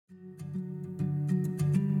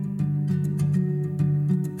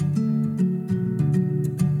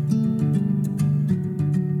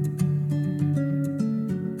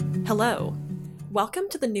Hello. Welcome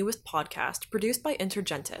to the newest podcast produced by Inter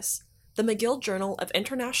Gentes, the McGill Journal of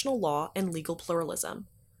International Law and Legal Pluralism.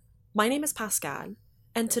 My name is Pascal,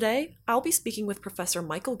 and today I'll be speaking with Professor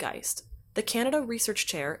Michael Geist, the Canada Research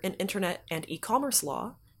Chair in Internet and E-commerce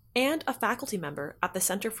Law, and a faculty member at the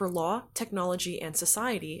Centre for Law, Technology and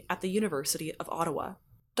Society at the University of Ottawa.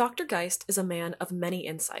 Dr. Geist is a man of many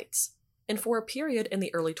insights, and for a period in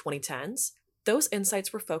the early 2010s, those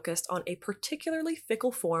insights were focused on a particularly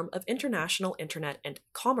fickle form of international internet and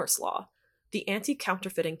commerce law, the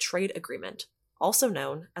Anti-Counterfeiting Trade Agreement, also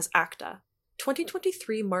known as ACTA.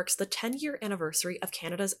 2023 marks the 10-year anniversary of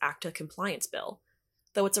Canada's ACTA compliance bill,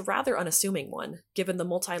 though it's a rather unassuming one, given the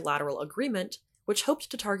multilateral agreement, which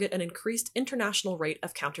hoped to target an increased international rate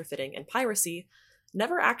of counterfeiting and piracy,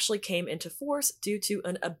 never actually came into force due to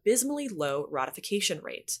an abysmally low ratification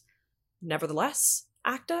rate. Nevertheless,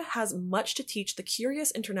 ACTA has much to teach the curious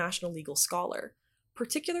international legal scholar,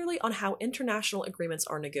 particularly on how international agreements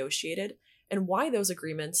are negotiated and why those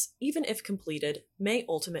agreements, even if completed, may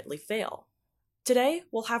ultimately fail. Today,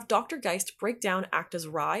 we'll have Dr. Geist break down ACTA's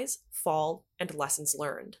rise, fall, and lessons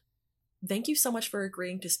learned. Thank you so much for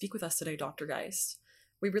agreeing to speak with us today, Dr. Geist.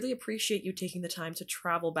 We really appreciate you taking the time to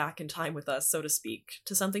travel back in time with us, so to speak,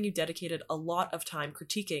 to something you dedicated a lot of time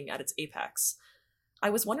critiquing at its apex. I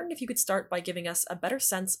was wondering if you could start by giving us a better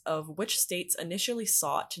sense of which states initially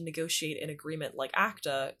sought to negotiate an agreement like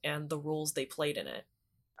ACTA and the roles they played in it.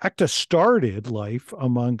 ACTA started life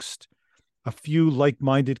amongst a few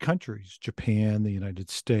like-minded countries. Japan, the United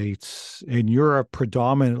States, and Europe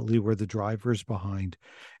predominantly were the drivers behind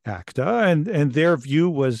ACTA, and their view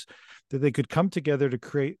was that they could come together to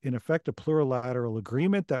create, in effect, a plurilateral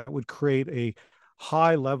agreement that would create a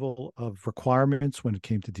high level of requirements when it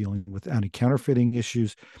came to dealing with anti-counterfeiting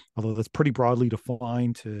issues, although that's pretty broadly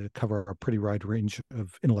defined to cover a pretty wide range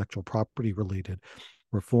of intellectual property related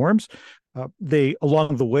reforms. They,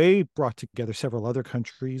 along the way, brought together several other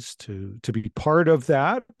countries to be part of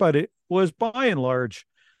that, but it was by and large,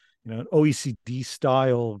 an OECD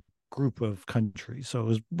style group of countries. So it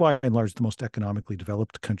was by and large the most economically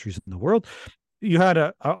developed countries in the world. You had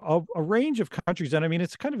a range of countries, and I mean,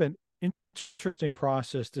 it's kind of an interesting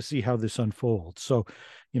process to see how this unfolds. So,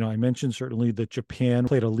 I mentioned certainly that Japan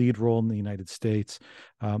played a lead role in the United States,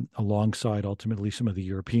 alongside ultimately some of the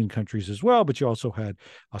European countries as well. But you also had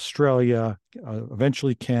Australia,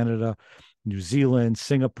 eventually Canada, New Zealand,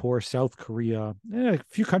 Singapore, South Korea, a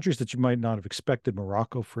few countries that you might not have expected.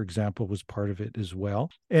 Morocco, for example, was part of it as well.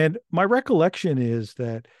 And my recollection is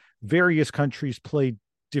that various countries played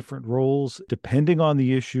different roles depending on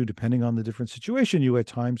the issue, depending on the different situation. You at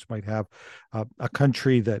times might have a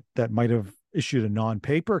country that might have issued a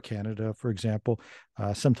non-paper. Canada, for example,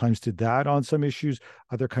 sometimes did that on some issues.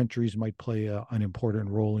 Other countries might play an important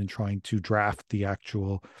role in trying to draft the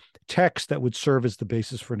actual text that would serve as the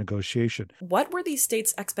basis for negotiation. What were these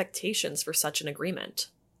states' expectations for such an agreement?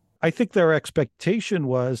 I think their expectation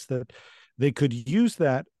was that they could use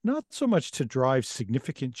that not so much to drive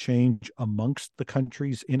significant change amongst the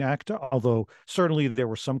countries in ACTA, although certainly there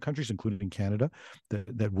were some countries, including Canada,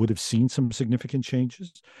 that would have seen some significant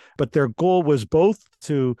changes. But their goal was both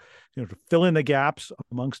to fill in the gaps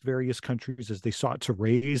amongst various countries as they sought to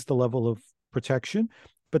raise the level of protection.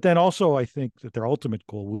 But then also, I think that their ultimate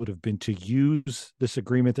goal would have been to use this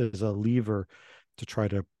agreement as a lever to try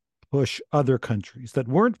to push other countries that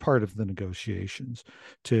weren't part of the negotiations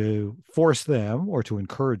to force them or to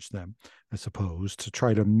encourage them, I suppose, to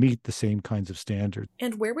try to meet the same kinds of standards.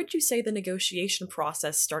 And where would you say the negotiation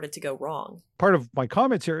process started to go wrong? Part of my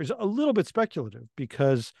comments here is a little bit speculative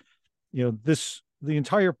because, the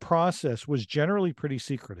entire process was generally pretty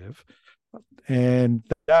secretive. And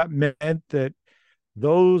that meant that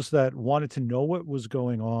those that wanted to know what was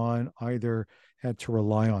going on either had to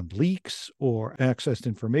rely on leaks or accessed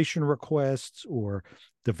information requests or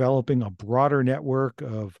developing a broader network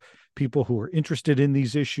of people who were interested in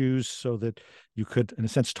these issues so that you could, in a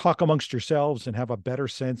sense, talk amongst yourselves and have a better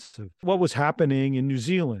sense of what was happening in New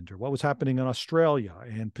Zealand or what was happening in Australia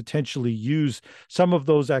and potentially use some of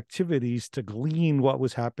those activities to glean what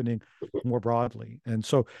was happening more broadly. And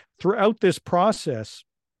so throughout this process,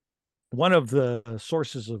 one of the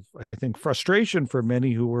sources of, I think, frustration for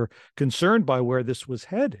many who were concerned by where this was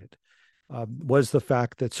headed was the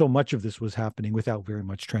fact that so much of this was happening without very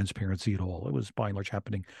much transparency at all. It was by and large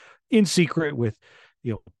happening in secret with,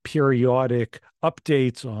 periodic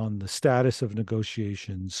updates on the status of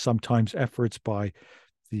negotiations, sometimes efforts by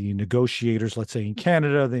the negotiators. Let's say in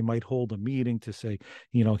Canada, they might hold a meeting to say,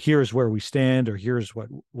 here's where we stand or here's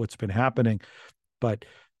what's been happening. But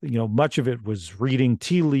much of it was reading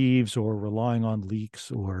tea leaves or relying on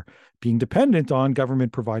leaks or being dependent on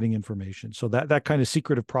government providing information. So that kind of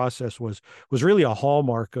secretive process was really a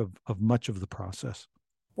hallmark of much of the process.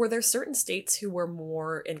 Were there certain states who were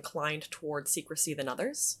more inclined towards secrecy than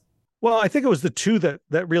others? Well, I think it was the two that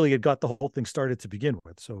really had got the whole thing started to begin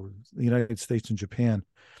with. So the United States and Japan,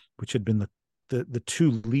 which had been the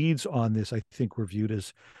two leads on this, I think were viewed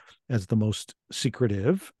as the most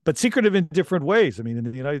secretive, but secretive in different ways. I mean, in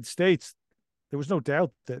the United States, there was no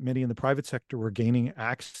doubt that many in the private sector were gaining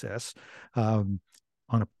access on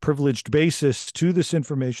a privileged basis to this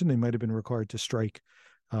information. They might have been required to strike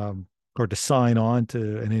or to sign on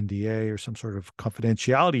to an NDA or some sort of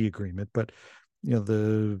confidentiality agreement. But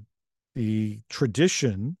the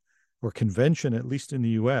tradition or convention, at least in the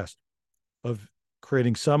U.S., of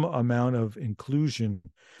creating some amount of inclusion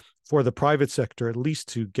for the private sector, at least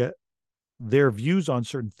to get their views on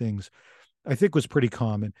certain things, I think was pretty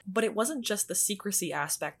common. But it wasn't just the secrecy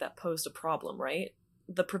aspect that posed a problem, right?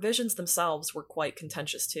 The provisions themselves were quite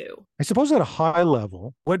contentious too. I suppose at a high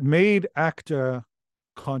level, what made ACTA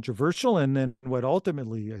controversial and then what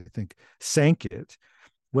ultimately, I think, sank it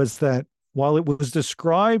was that while it was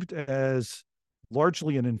described as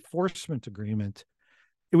largely an enforcement agreement,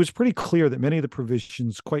 it was pretty clear that many of the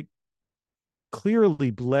provisions quite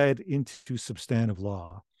clearly bled into substantive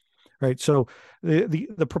law, right? So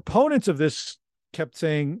the proponents of this kept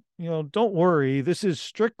saying, don't worry, this is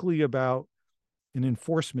strictly about an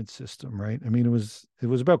enforcement system, right? I mean, it was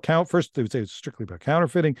about first they would say it's strictly about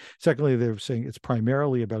counterfeiting. Secondly, they were saying it's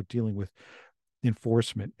primarily about dealing with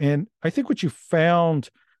enforcement. And I think what you found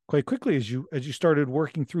quite quickly as you started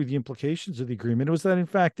working through the implications of the agreement was that in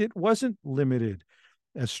fact it wasn't limited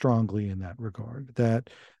as strongly in that regard, that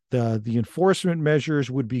the enforcement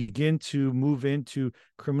measures would begin to move into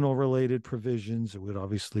criminal related provisions. It would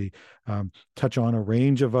obviously touch on a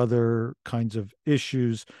range of other kinds of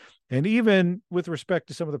issues. And even with respect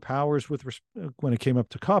to some of the powers when it came up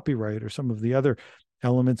to copyright or some of the other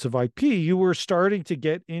elements of IP, you were starting to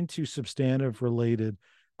get into substantive related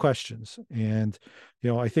questions. And,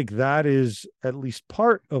 I think that is at least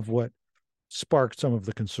part of what sparked some of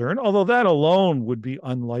the concern, although that alone would be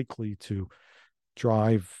unlikely to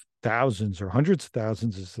drive thousands or hundreds of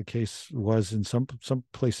thousands, as the case was in some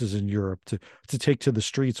places in Europe, to take to the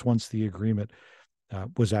streets once the agreement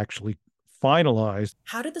was actually finalized.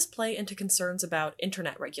 How did this play into concerns about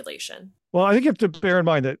internet regulation? Well, I think you have to bear in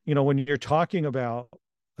mind that, when you're talking about,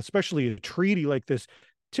 especially a treaty like this,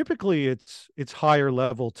 typically it's higher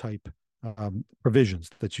level type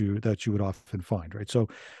provisions that you would often find, right? So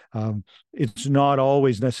it's not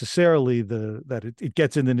always necessarily that it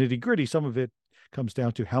gets in the nitty gritty. Some of it comes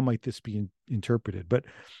down to how might this be interpreted. But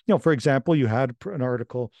for example, you had an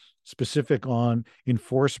article specific on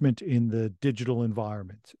enforcement in the digital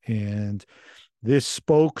environment, and this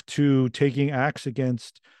spoke to taking acts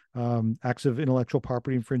against acts of intellectual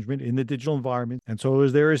property infringement in the digital environment. And so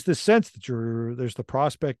there is this sense that there's the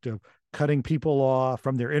prospect of cutting people off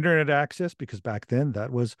from their internet access, because back then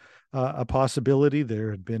that was a possibility.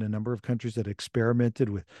 There had been a number of countries that experimented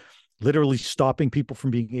with literally stopping people from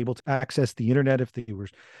being able to access the internet if they were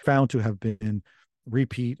found to have been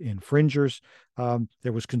repeat infringers.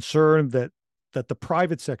 There was concern that the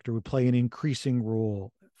private sector would play an increasing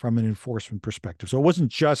role from an enforcement perspective. So it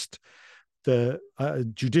wasn't just the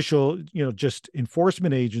judicial, just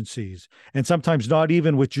enforcement agencies, and sometimes not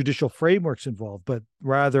even with judicial frameworks involved, but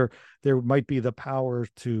rather there might be the power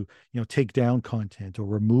to, take down content or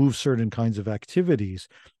remove certain kinds of activities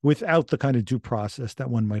without the kind of due process that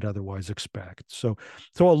one might otherwise expect. So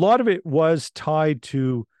a lot of it was tied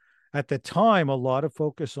to, at the time, a lot of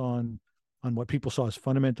focus on what people saw as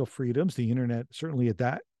fundamental freedoms. The internet, certainly at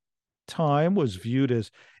that time, was viewed as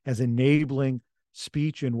enabling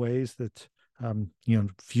speech in ways that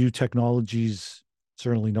few technologies,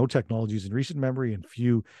 certainly no technologies in recent memory and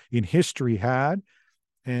few in history had.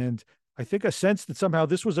 And I think a sense that somehow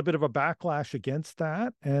this was a bit of a backlash against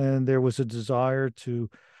that, and there was a desire to,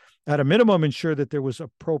 at a minimum, ensure that there was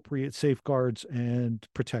appropriate safeguards and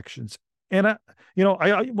protections. And I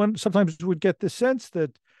sometimes would get the sense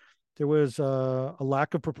that there was a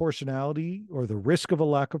lack of proportionality, or the risk of a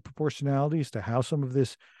lack of proportionality, as to how some of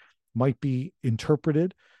this might be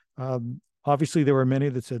interpreted. Obviously, there were many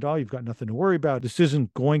that said, "Oh, you've got nothing to worry about. This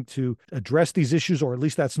isn't going to address these issues, or at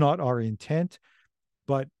least that's not our intent."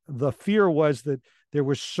 But the fear was that there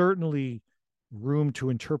was certainly room to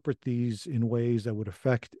interpret these in ways that would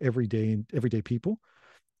affect everyday people.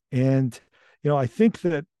 And I think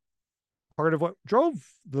that part of what drove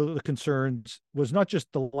the concerns was not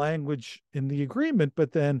just the language in the agreement,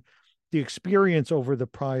 but then the experience over the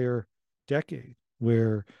prior decade,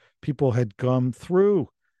 where people had come through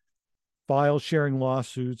file sharing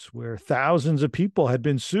lawsuits, where thousands of people had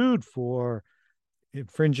been sued for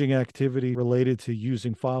infringing activity related to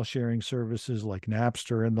using file sharing services like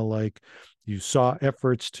Napster and the like. You saw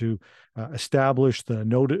efforts to establish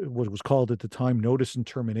what was called at the time notice and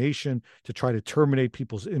termination, to try to terminate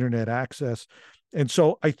people's internet access. And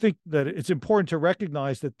so I think that it's important to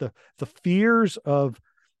recognize that the fears of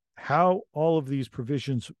how all of these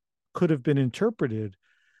provisions could have been interpreted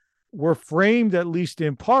were framed, at least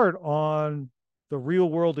in part, on the real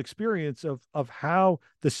world experience of how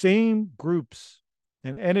the same groups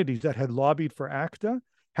and entities that had lobbied for ACTA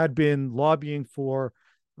had been lobbying for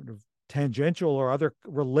sort of tangential or other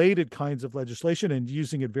related kinds of legislation and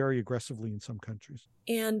using it very aggressively in some countries.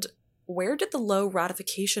 And where did the low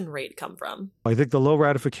ratification rate come from? I think the low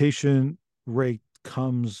ratification rate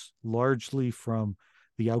comes largely from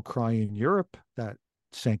the outcry in Europe that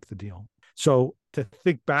sank the deal. So to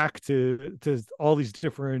think back to all these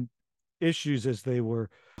different issues as they were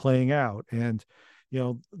playing out, and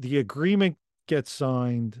the agreement gets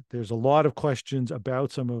signed, there's a lot of questions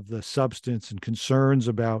about some of the substance and concerns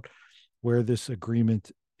about where this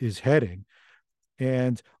agreement is heading,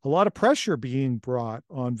 and a lot of pressure being brought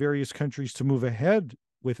on various countries to move ahead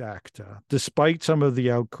with ACTA, despite some of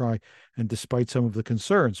the outcry and despite some of the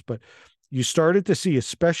concerns. But you started to see,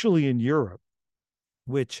 especially in Europe,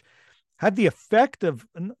 which had the effect of,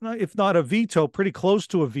 if not a veto, pretty close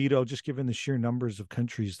to a veto, just given the sheer numbers of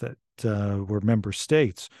countries that were member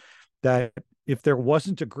states, that if there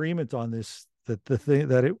wasn't agreement on this, that the thing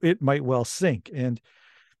that it might well sink. And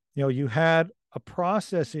you had a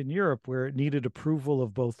process in Europe where it needed approval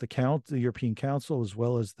of both the European Council as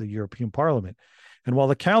well as the European Parliament. And while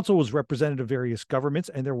the Council was representative of various governments,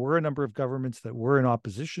 and there were a number of governments that were in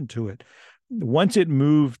opposition to it, once it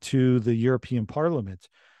moved to the European Parliament,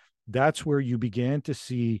 that's where you began to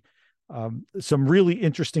see some really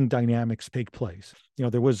interesting dynamics take place.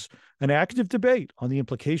 There was an active debate on the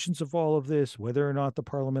implications of all of this, whether or not the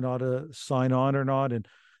Parliament ought to sign on or not. And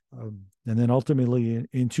then ultimately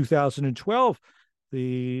in 2012,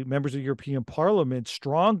 the members of the European Parliament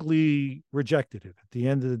strongly rejected it. At the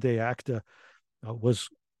end of the day, ACTA was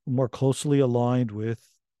more closely aligned with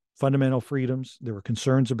fundamental freedoms. There were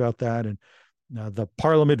concerns about that. And the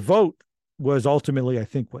Parliament vote was ultimately, I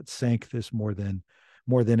think, what sank this more than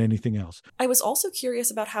anything else. I was also curious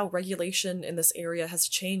about how regulation in this area has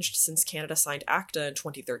changed since Canada signed ACTA in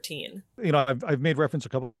 2013. I've made reference a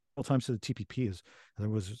couple of times to the TPP as I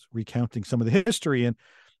was recounting some of the history, and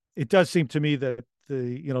it does seem to me that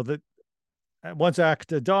that once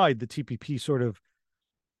ACTA died, the TPP sort of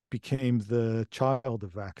became the child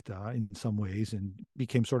of ACTA in some ways, and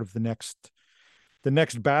became sort of the next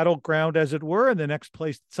battleground, as it were, and the next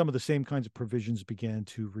place some of the same kinds of provisions began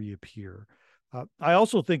to reappear. I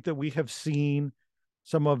also think that we have seen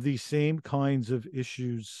some of these same kinds of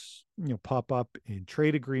issues, pop up in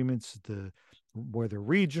trade agreements, whether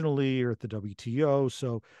regionally or at the WTO.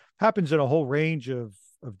 So happens in a whole range of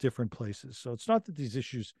different places. So it's not that these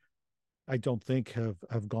issues, I don't think,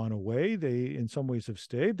 have gone away. They, in some ways, have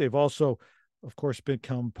stayed. They've also, of course,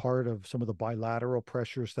 become part of some of the bilateral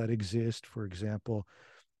pressures that exist. For example,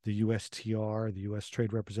 the USTR, the U.S.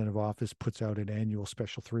 Trade Representative Office, puts out an annual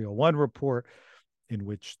Special 301 report in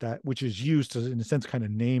which is used to, in a sense, kind of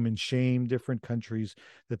name and shame different countries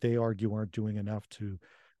that they argue aren't doing enough to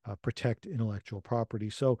protect intellectual property.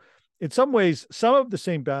 So in some ways, some of the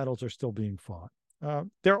same battles are still being fought.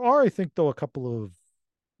 There are, I think, though, a couple of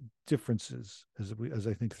differences as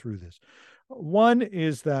I think through this. One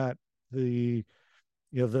is that I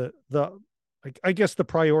guess the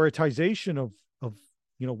prioritization of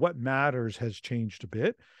what matters has changed a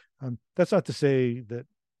bit. That's not to say that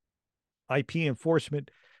IP enforcement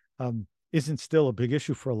isn't still a big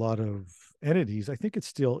issue for a lot of entities. I think it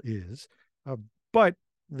still is, but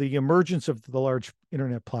the emergence of the large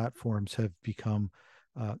internet platforms have become,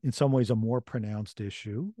 in some ways, a more pronounced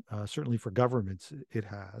issue. Certainly for governments, it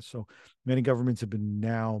has. So many governments have been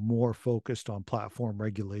now more focused on platform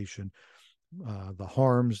regulation, the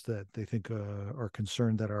harms that they think are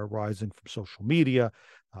concerned that are arising from social media,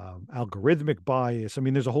 algorithmic bias. I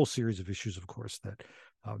mean, there's a whole series of issues, of course, that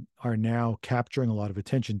are now capturing a lot of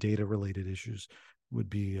attention. Data related issues would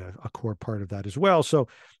be a core part of that as well. So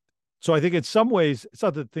I think in some ways, it's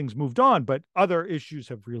not that things moved on, but other issues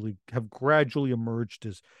have gradually emerged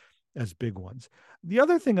as big ones. The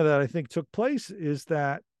other thing that I think took place is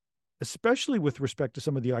that, especially with respect to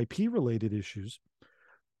some of the IP related issues,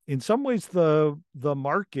 in some ways the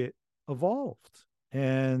market evolved,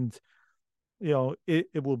 and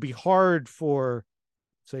it will be hard for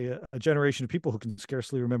say, a generation of people who can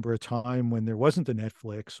scarcely remember a time when there wasn't a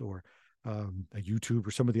Netflix or a YouTube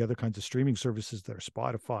or some of the other kinds of streaming services that are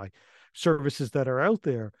Spotify services that are out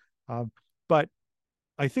there. But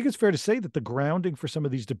I think it's fair to say that the grounding for some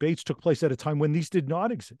of these debates took place at a time when these did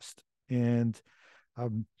not exist. And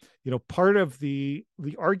um, part of the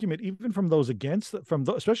argument, even from those against,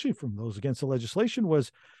 especially from those against the legislation,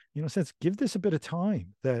 was, since give this a bit of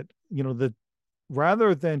time. That that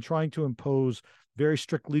rather than trying to impose very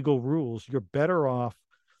strict legal rules, you're better off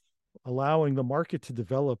allowing the market to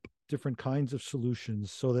develop different kinds of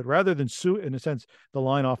solutions, so that rather than sue, in a sense, the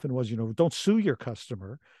line often was, don't sue your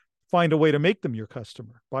customer, find a way to make them your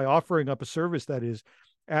customer by offering up a service that is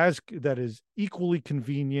equally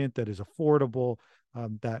convenient, that is affordable,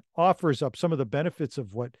 that offers up some of the benefits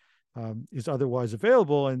of what is otherwise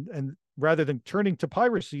available, and rather than turning to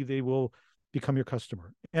piracy, they will become your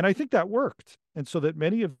customer. And I think that worked, and so that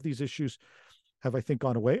many of these issues have, I think,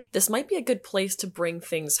 gone away. This might be a good place to bring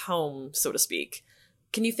things home, so to speak.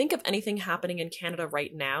 Can you think of anything happening in Canada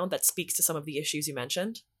right now that speaks to some of the issues you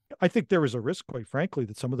mentioned? I think there is a risk, quite frankly,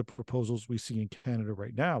 that some of the proposals we see in Canada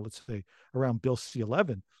right now, let's say around Bill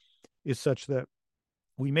C-11, is such that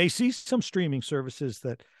we may see some streaming services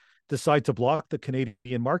that decide to block the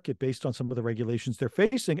Canadian market based on some of the regulations they're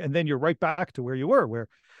facing. And then you're right back to where you were, where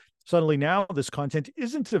suddenly now this content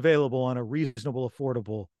isn't available in a reasonable,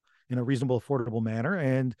 affordable manner.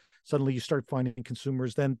 And suddenly you start finding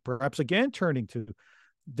consumers then perhaps again turning to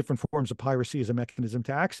different forms of piracy as a mechanism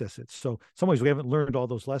to access it. So in some ways we haven't learned all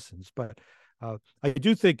those lessons, but I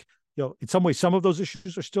do think, in some ways, some of those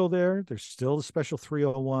issues are still there. There's still the special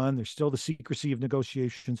 301. There's still the secrecy of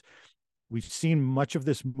negotiations. We've seen much of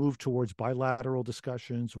this move towards bilateral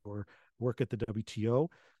discussions or work at the WTO,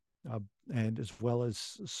 and as well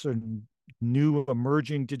as certain new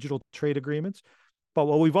emerging digital trade agreements. But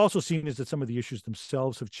what we've also seen is that some of the issues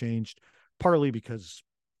themselves have changed, partly because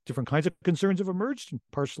different kinds of concerns have emerged, and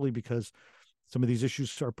partially because some of these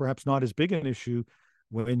issues are perhaps not as big an issue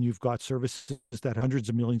when you've got services that hundreds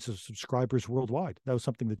of millions of subscribers worldwide. That was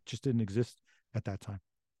something that just didn't exist at that time.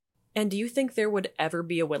 And do you think there would ever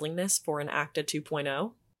be a willingness for an ACTA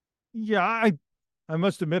 2.0? Yeah, I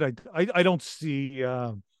must admit, I don't see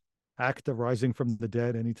ACTA rising from the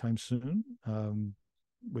dead anytime soon,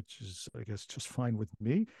 which is, I guess, just fine with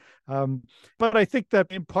me. But I think that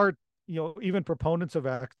in part, even proponents of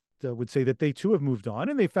ACTA would say that they too have moved on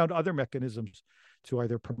and they found other mechanisms to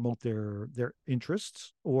either promote their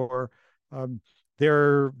interests or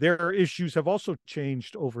their issues have also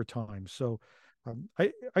changed over time. So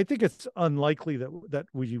I think it's unlikely that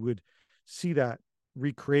we would see that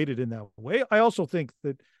recreated in that way. I also think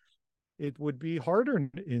that it would be harder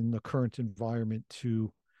in the current environment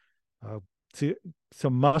uh, to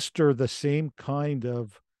muster the same kind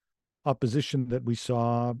of opposition that we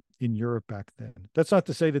saw in Europe back then. That's not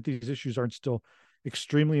to say that these issues aren't still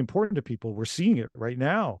extremely important to people. We're seeing it right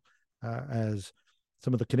now as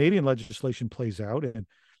some of the Canadian legislation plays out and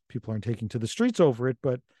people aren't taking to the streets over it,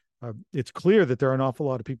 but it's clear that there are an awful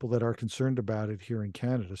lot of people that are concerned about it here in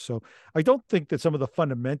Canada. So I don't think that some of the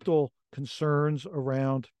fundamental concerns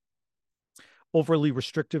around overly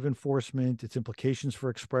restrictive enforcement, its implications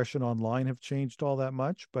for expression online have changed all that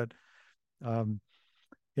much. But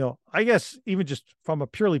I guess even just from a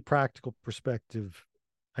purely practical perspective,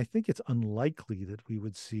 I think it's unlikely that we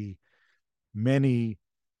would see many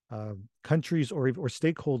countries or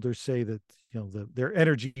stakeholders say that their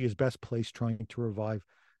energy is best placed trying to revive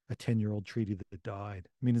a 10-year-old treaty that died.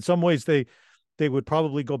 I mean, in some ways, they would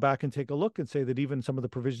probably go back and take a look and say that even some of the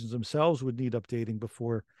provisions themselves would need updating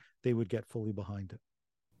before they would get fully behind it.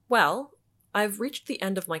 Well, I've reached the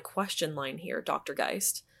end of my question line here, Dr.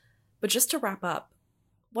 Geist. But just to wrap up,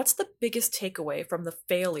 what's the biggest takeaway from the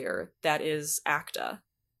failure that is ACTA?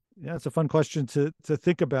 Yeah, it's a fun question to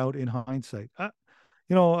think about in hindsight.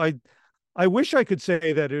 I wish I could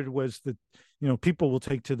say that it was that people will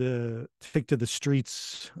take to the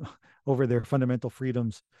streets over their fundamental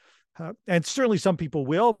freedoms, and certainly some people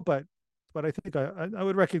will, but I think I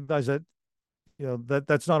would recognize that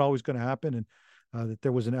that's not always going to happen, and that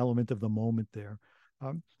there was an element of the moment there.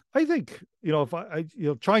 I think if I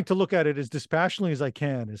trying to look at it as dispassionately as I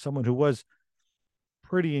can, as someone who was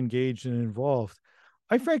pretty engaged and involved,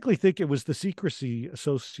 I frankly think it was the secrecy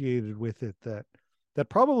associated with it that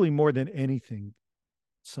probably more than anything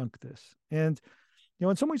sunk this. And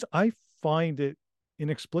in some ways, I find it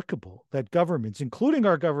inexplicable that governments, including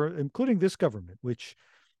our government, including this government, which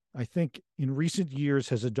I think in recent years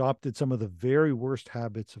has adopted some of the very worst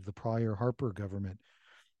habits of the prior Harper government,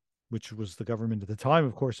 which was the government at the time,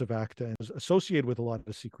 of course, of ACTA, and was associated with a lot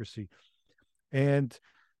of secrecy. And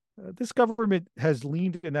This government has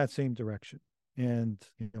leaned in that same direction, and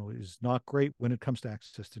is not great when it comes to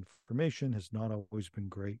access to information. Has not always been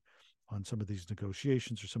great on some of these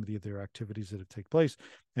negotiations or some of the other activities that have taken place,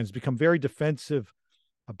 and has become very defensive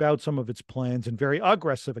about some of its plans and very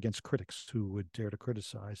aggressive against critics who would dare to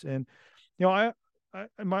criticize. And I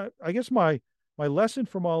guess my lesson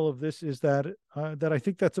from all of this is that I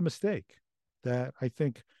think that's a mistake. That I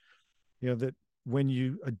think that when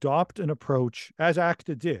you adopt an approach, as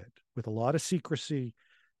ACTA did, with a lot of secrecy,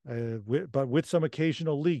 but with some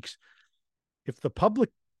occasional leaks, if the public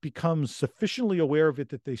becomes sufficiently aware of it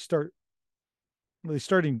that they start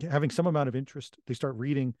having some amount of interest, they start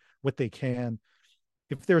reading what they can.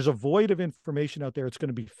 If there's a void of information out there, it's going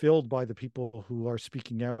to be filled by the people who are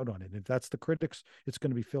speaking out on it. If that's the critics, it's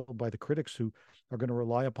going to be filled by the critics who are going to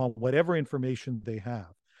rely upon whatever information they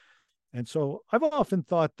have. And so I've often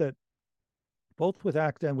thought that both with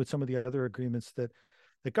ACTA and with some of the other agreements, that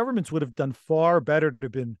governments would have done far better to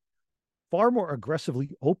have been far more aggressively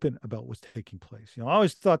open about what's taking place. I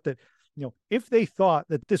always thought that, if they thought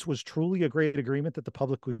that this was truly a great agreement that the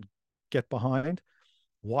public would get behind,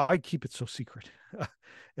 why keep it so secret?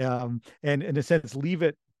 And in a sense, leave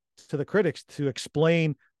it to the critics to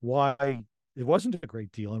explain why it wasn't a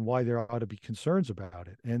great deal and why there ought to be concerns about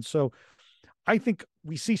it. And so I think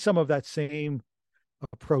we see some of that same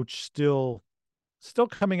approach still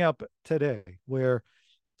coming up today, where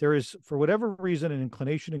there is, for whatever reason, an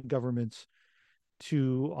inclination in governments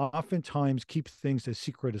to oftentimes keep things as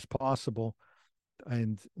secret as possible.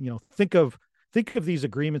 And, think of these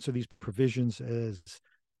agreements or these provisions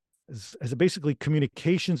as basically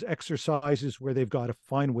communications exercises where they've got to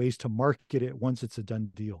find ways to market it once it's a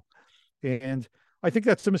done deal. And I think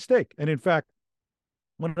that's a mistake. And in fact,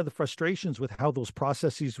 one of the frustrations with how those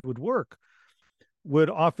processes would work would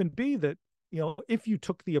often be that, if you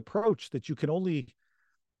took the approach that you can only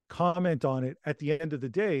comment on it at the end of the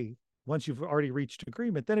day, once you've already reached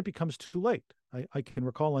agreement, then it becomes too late. I can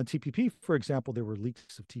recall on TPP, for example, there were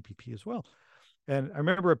leaks of TPP as well. And I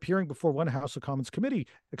remember appearing before one House of Commons committee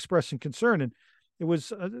expressing concern, and it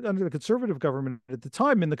was under the Conservative government at the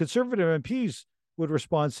time, and the Conservative MPs would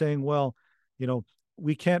respond saying, well,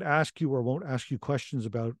 we can't ask you or won't ask you questions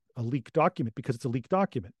about a leaked document because it's a leaked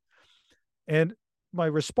document. And my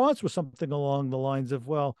response was something along the lines of,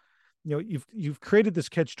 well, you've created this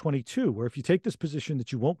catch-22 where if you take this position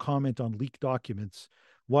that you won't comment on leaked documents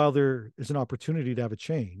while there is an opportunity to have a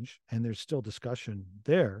change and there's still discussion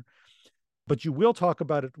there, but you will talk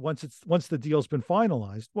about it once the deal's been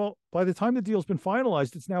finalized. Well, by the time the deal's been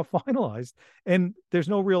finalized, it's now finalized, and there's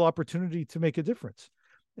no real opportunity to make a difference.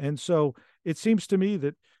 And so it seems to me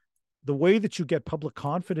that the way that you get public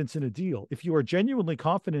confidence in a deal, if you are genuinely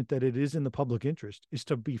confident that it is in the public interest, is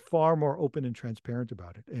to be far more open and transparent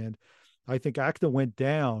about it. And I think ACTA went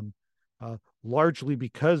down largely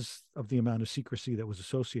because of the amount of secrecy that was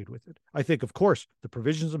associated with it. I think, of course, the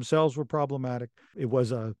provisions themselves were problematic. It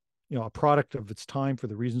was a product of its time for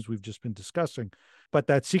the reasons we've just been discussing. But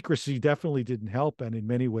that secrecy definitely didn't help, and in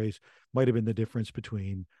many ways might have been the difference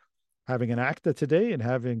between having an ACTA today and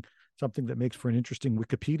having something that makes for an interesting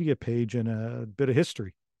Wikipedia page and a bit of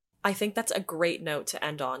history. I think that's a great note to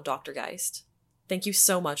end on, Dr. Geist. Thank you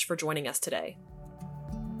so much for joining us today.